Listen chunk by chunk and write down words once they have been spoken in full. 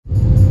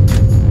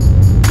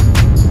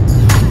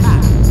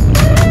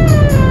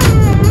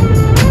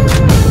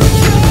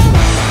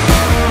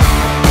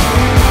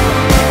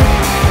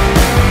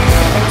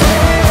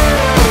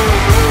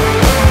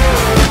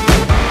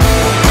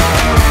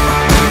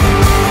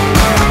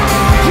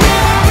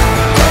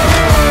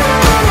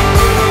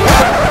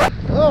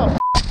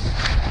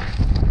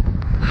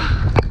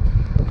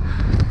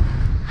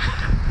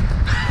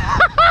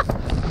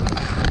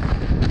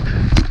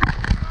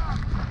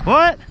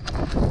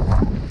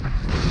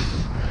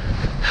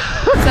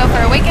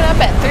waking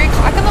up at 3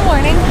 o'clock in the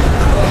morning.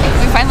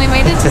 We finally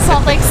made it to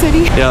Salt Lake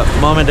City. Yep,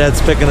 Mom and Dad's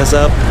picking us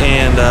up,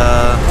 and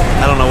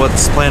I don't know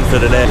what's planned for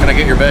today. Can I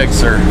get your bag,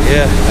 sir?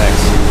 Yeah.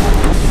 Thanks.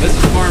 This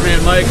is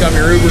Farmhand Mike. I'm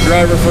your Uber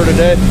driver for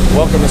today.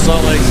 Welcome to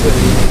Salt Lake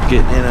City.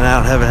 Getting in and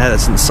out, haven't had it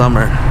since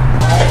summer.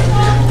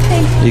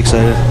 Hey. You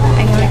excited?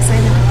 I am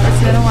excited.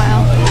 It's been a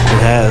while. It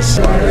has.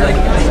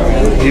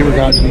 Have you ever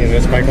gotten any of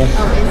this, Michael?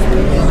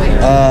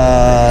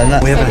 No,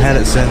 we haven't had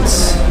it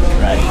since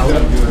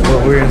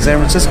we were in San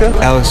Francisco.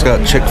 Alex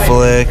got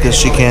Chick-fil-A because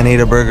she can't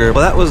eat a burger.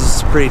 Well, that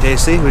was pretty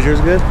tasty. Was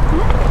yours good?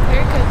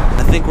 Very good.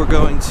 I think we're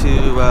going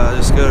to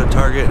just go to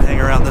Target and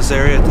hang around this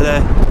area today,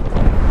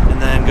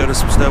 and then go to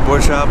some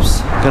snowboard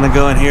shops. Gonna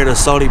go in here to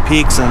Salty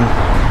Peaks and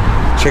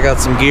check out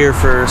some gear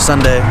for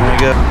Sunday when we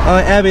go.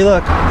 Oh, Abby,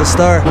 look, the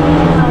star.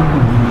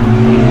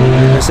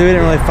 So we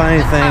didn't really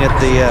find anything at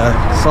the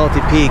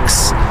Salty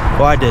Peaks.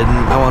 Well, I didn't.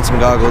 I want some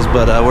goggles,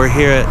 but we're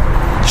here at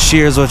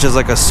Shears, which is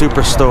like a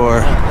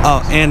superstore.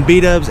 Oh, and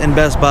B-Dubs and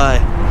Best Buy.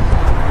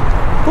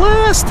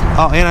 Blast!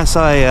 Oh, and I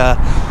saw a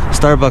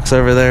Starbucks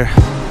over there.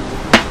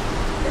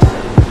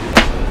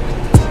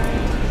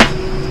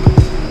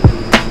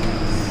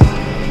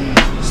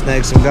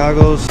 Snag some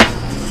goggles.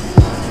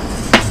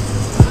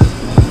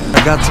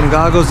 I got some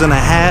goggles and a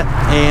hat,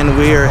 and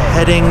we are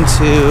heading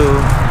to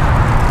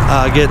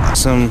get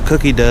some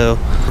cookie dough.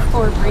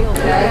 For real.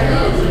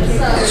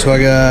 So I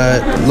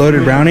got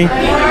loaded brownie with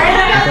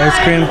ice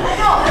cream.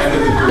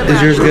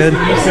 Is yours good?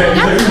 Yeah,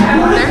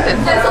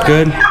 they're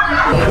Good?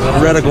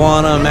 Red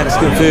Iguana,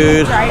 Mexican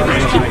food.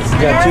 You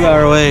got a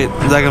 2-hour wait.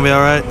 Is that gonna be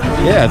alright?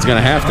 Yeah, it's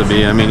gonna have to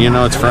be. I mean, you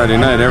know, it's Friday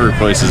night. Every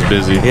place is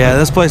busy. Yeah,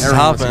 this place is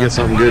Everyone wants hopping. to get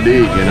something good to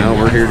eat. You know,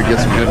 we're here to get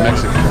some good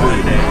Mexican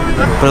food.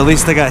 But at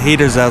least they got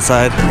heaters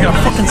outside. Yeah,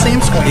 fucking same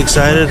spot. You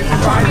excited? For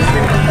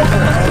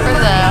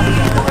the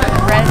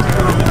Red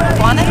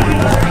Iguana?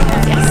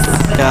 Yes.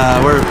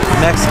 We're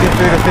Mexican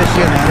food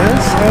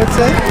aficionados, I would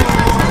say.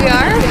 We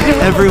are?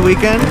 Every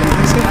weekend,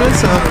 Mexican food,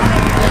 so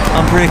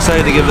I'm pretty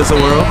excited to give this a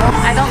whirl.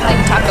 I don't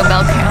think Taco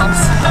Bell counts.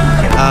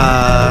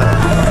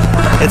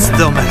 It's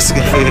still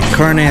Mexican food.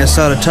 Carne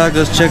asada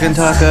tacos, chicken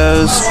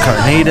tacos,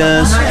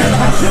 carnitas,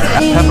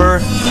 pepper.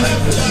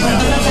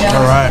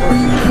 All right.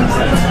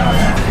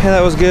 Yeah,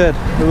 that was good.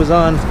 It was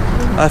on.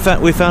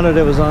 We found it.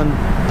 It was on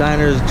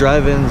diners,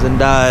 drive-ins, and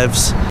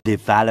dives. The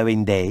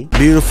following day.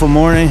 Beautiful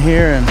morning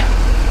here in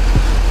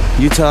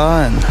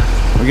Utah, and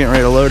we're getting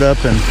ready to load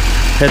up and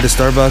head to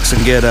Starbucks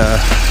and get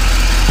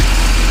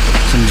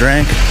some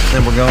drink.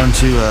 Then we're going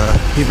to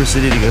Heber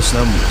City to go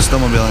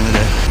snowmobiling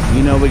today.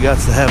 You know we got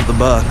to have the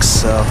bucks,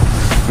 so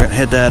we're gonna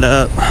hit that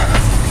up.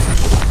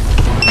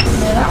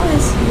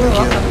 You're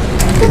welcome.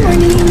 Good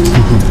morning.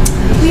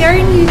 We are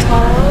in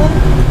Utah,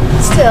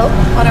 still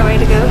on our way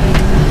to go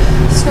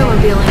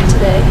snowmobiling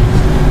today.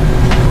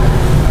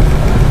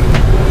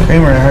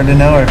 Kramer, hard to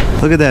know her.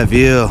 Look at that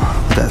view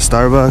with that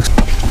Starbucks.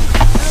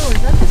 Oh,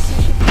 is that the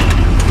sushi?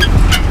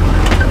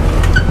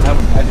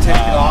 I'd take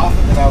it off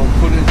and I would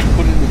put it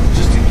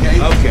just in case.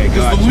 Okay,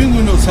 because gotcha. the wing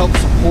windows help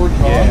support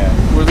the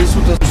where this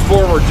one does.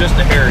 Forward just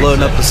a hair.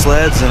 Loading up the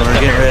sleds, and we're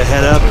getting ready to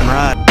head up and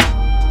ride.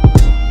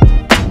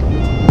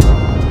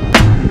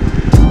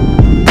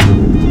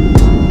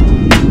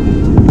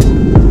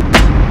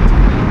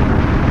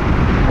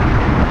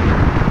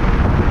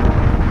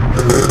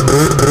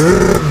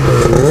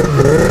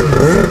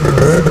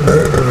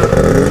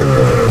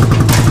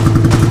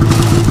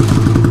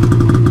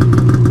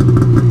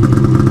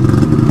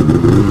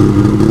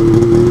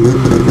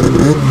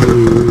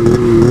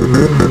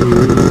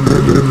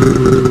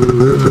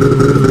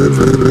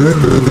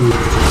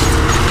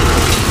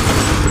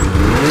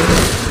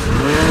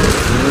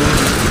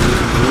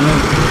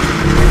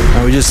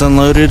 We just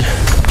unloaded.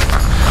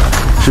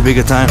 Should be a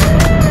good time.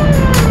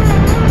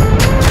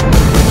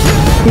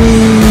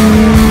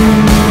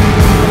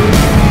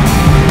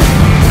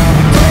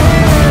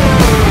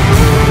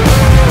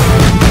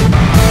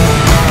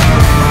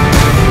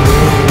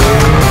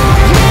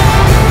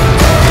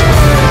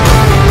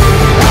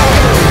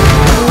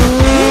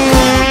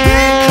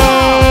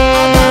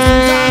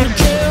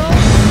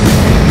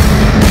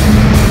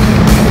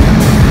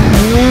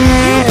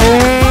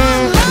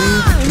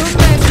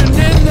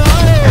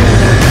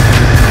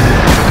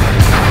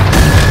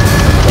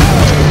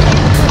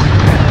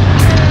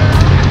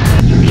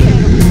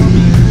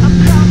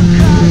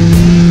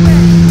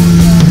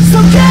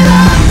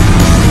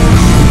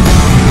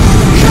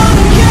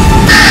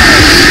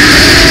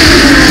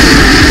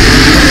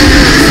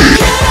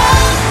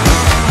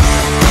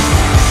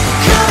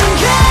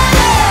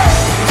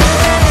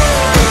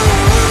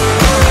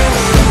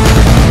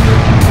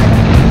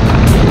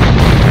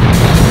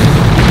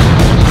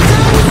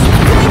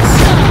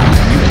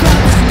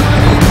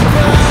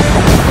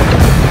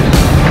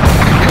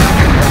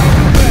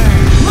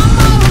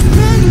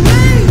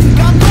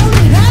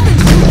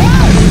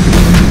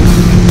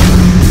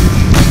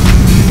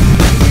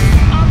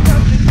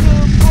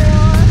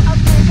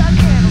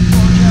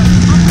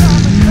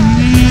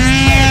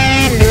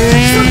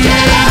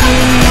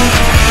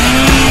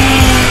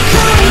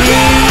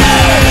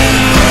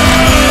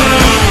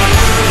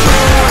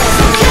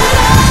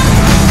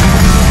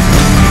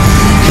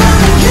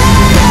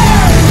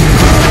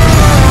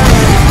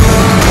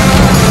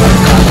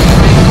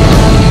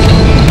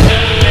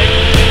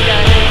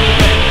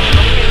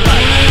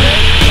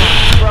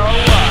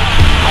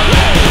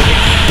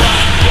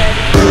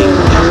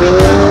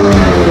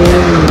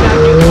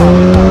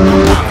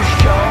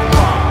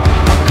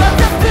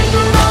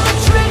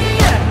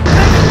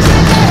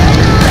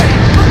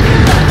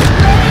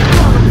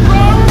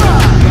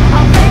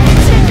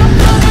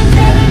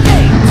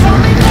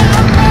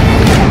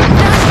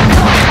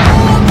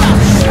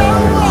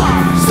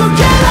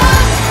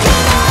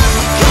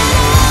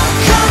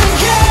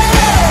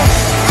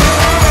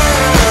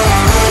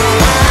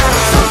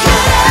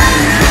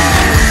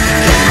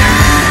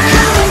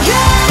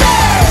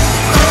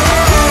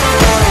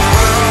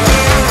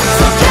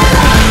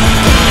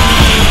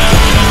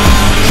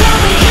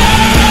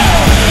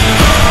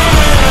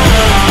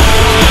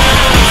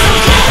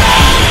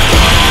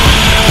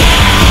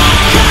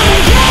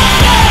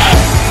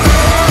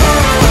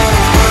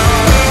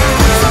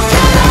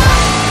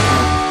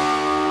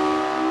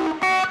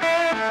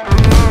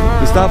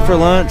 for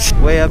lunch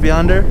way up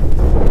yonder.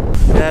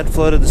 Dad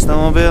floated the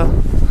snowmobile.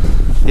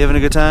 You having a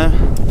good time?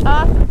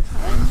 A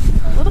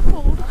little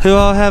cold. Who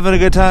all having a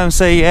good time?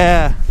 Say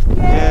yeah.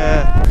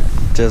 Yeah.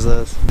 Just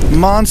us.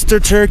 Monster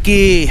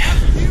turkey.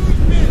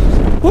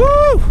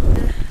 Woo!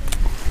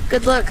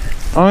 Good look.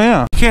 Oh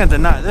yeah. You can't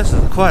deny this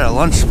is quite a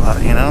lunch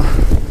spot, you know?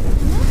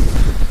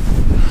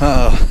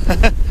 Uh oh.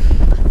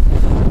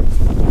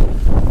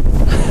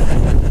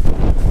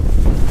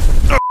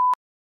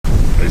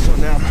 This one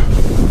down.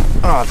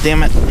 Oh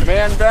damn it.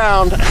 Man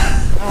down.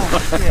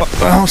 Oh,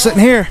 I'm sitting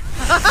here.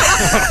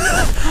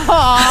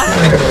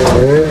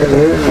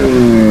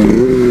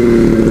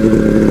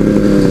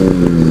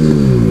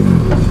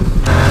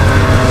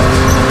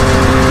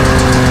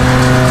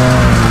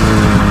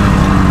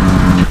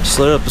 Just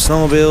loaded up the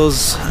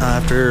snowmobiles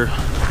after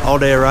all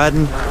day of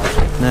riding,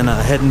 and then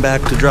heading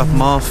back to drop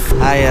them off.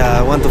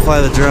 I went to fly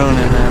the drone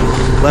and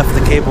then left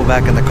the cable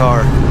back in the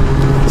car,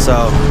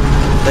 so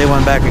they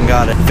went back and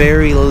got it.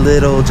 Very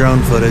little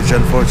drone footage,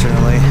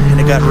 unfortunately, and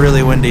it got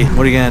really windy.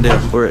 What are you gonna do?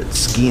 We're at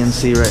Ski and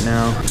Sea right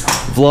now,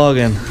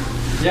 vlogging.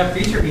 Yeah,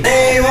 feature me.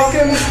 Hey,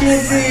 welcome to Ski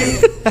and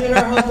Sea. Getting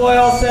our homeboy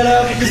all set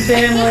up with his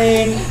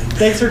family.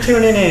 Thanks for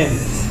tuning in.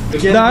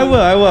 No,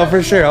 I will,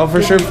 for sure. I'll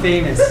for sure.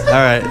 Famous. All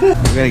right, we're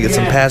gonna get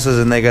some passes,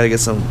 and they gotta get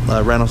some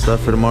rental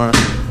stuff for tomorrow.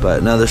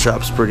 But no, the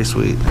shop's pretty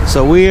sweet.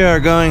 So we are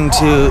going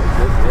to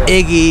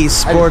Iggy's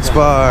Sports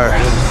Bar.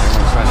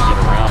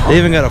 They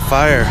even got a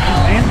fire.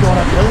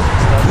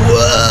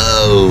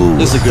 Whoa!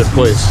 This is a good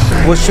place.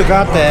 What you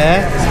got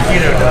there?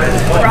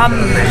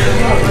 Rum.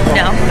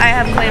 No, I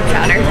have clam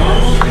chowder.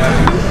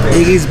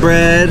 Iggy's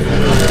bread.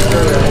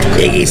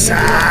 Iggy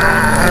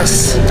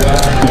sauce.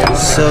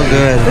 So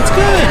good. It's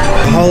good.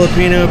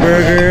 Jalapeno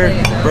burger,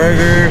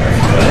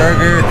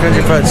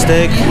 country fried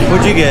steak.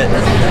 What'd you get?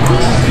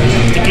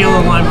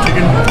 Tequila lime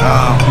chicken.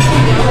 Oh.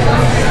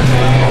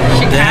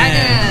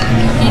 Chicago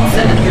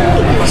pizza.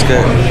 It's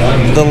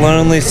good. The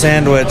lonely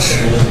sandwich.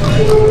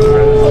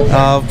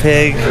 Oh,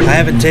 pig. I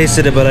haven't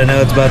tasted it, but I know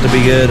it's about to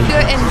be good.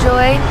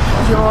 Enjoy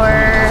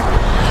your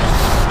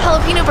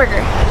jalapeno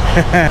burger.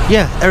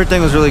 Yeah,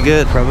 everything was really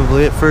good.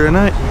 Probably it for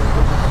tonight.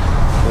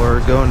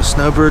 We're going to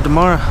Snowbird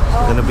tomorrow.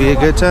 Gonna be a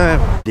good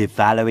time. The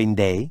following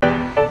day.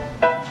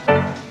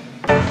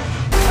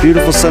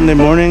 Beautiful Sunday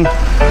morning.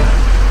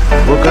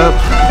 Woke up,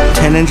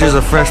 10 inches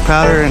of fresh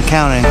powder and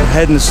counting.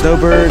 Heading to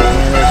Snowbird,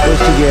 and we're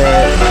supposed to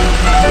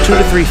get 2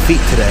 to 3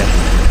 feet today.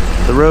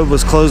 The road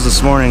was closed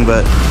this morning,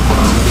 but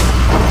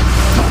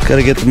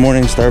gotta get the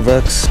morning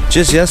Starbucks.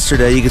 Just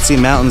yesterday, you could see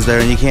mountains there,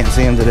 and you can't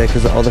see them today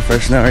because of all the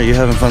fresh snow. Are you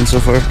having fun so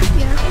far?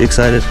 Yeah. You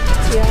excited?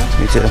 Yeah.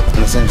 Me too.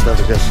 And the same stuff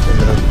as yesterday,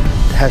 though.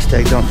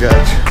 Hashtag don't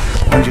judge.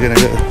 When's you gonna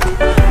go?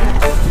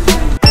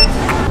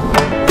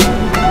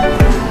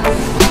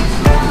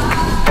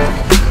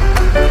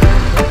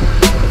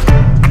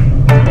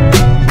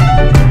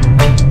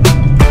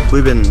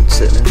 We've been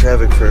sitting in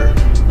traffic for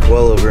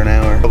well over an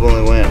hour. I've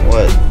only went,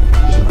 what,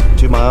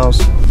 2 miles?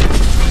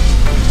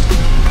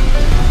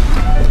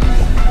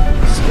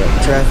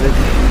 Stuck traffic.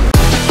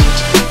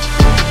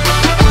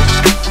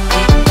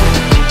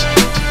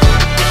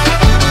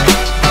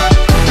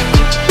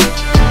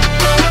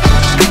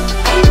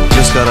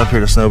 Just got up here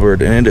to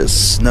Snowbird and it is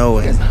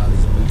snowing.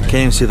 Can't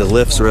even see the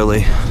lifts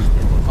really.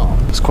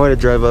 It's quite a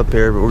drive up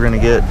here, but we're gonna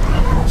get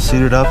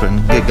suited up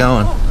and get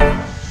going.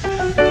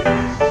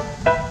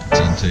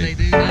 They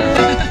do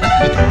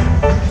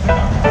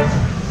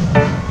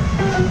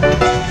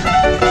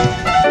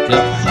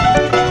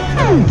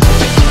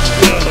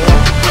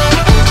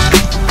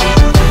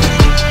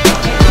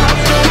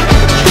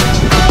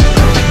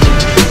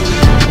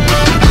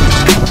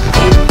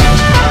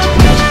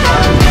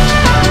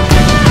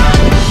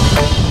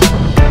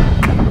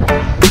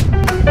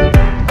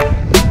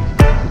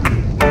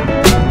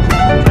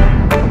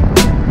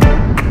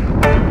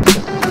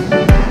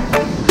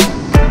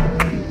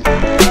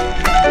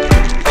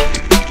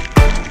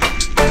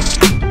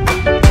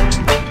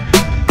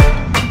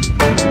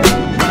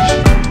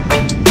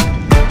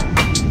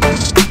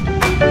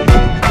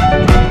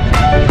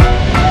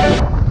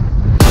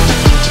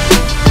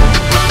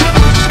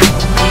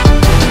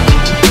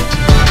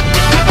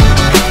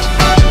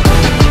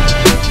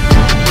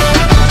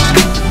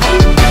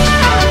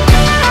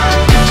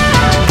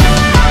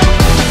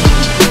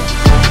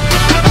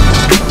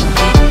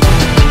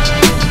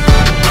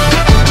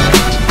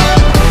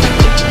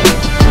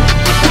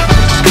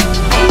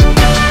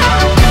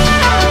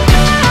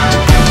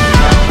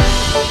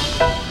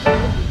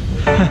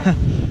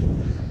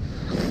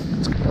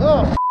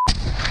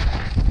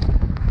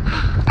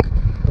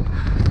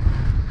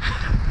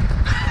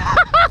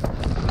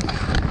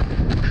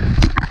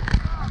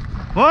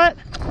What?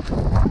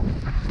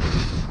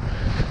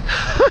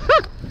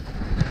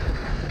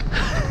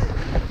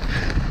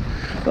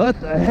 What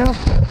the hell?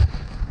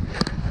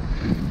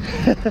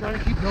 Trying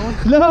to keep going?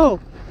 No!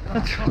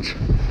 I'm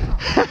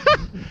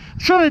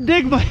trying to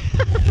dig my...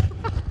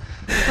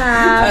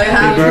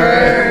 Happy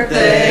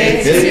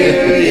birthday to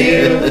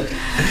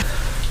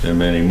you. And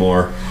many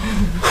more.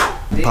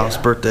 Pop's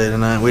birthday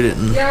tonight. We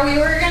didn't. Yeah, we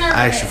were gonna.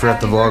 I actually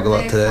forgot to vlog a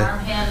lot today.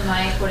 Farmhand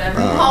Mike, whatever.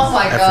 Oh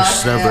my After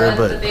Snowbird,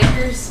 but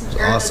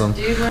it awesome.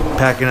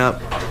 Packing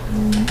up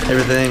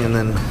everything, and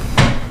then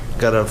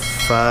got a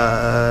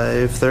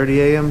 5:30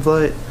 a.m.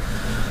 flight.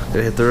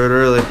 Gotta hit the road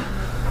early.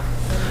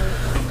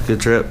 Good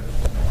trip.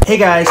 Hey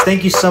guys,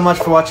 thank you so much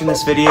for watching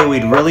this video.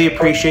 We'd really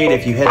appreciate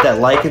if you hit that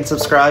like and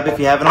subscribe if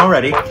you haven't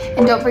already.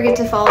 And don't forget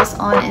to follow us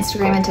on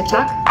Instagram and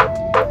TikTok.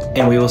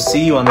 And we will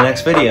see you on the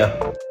next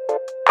video.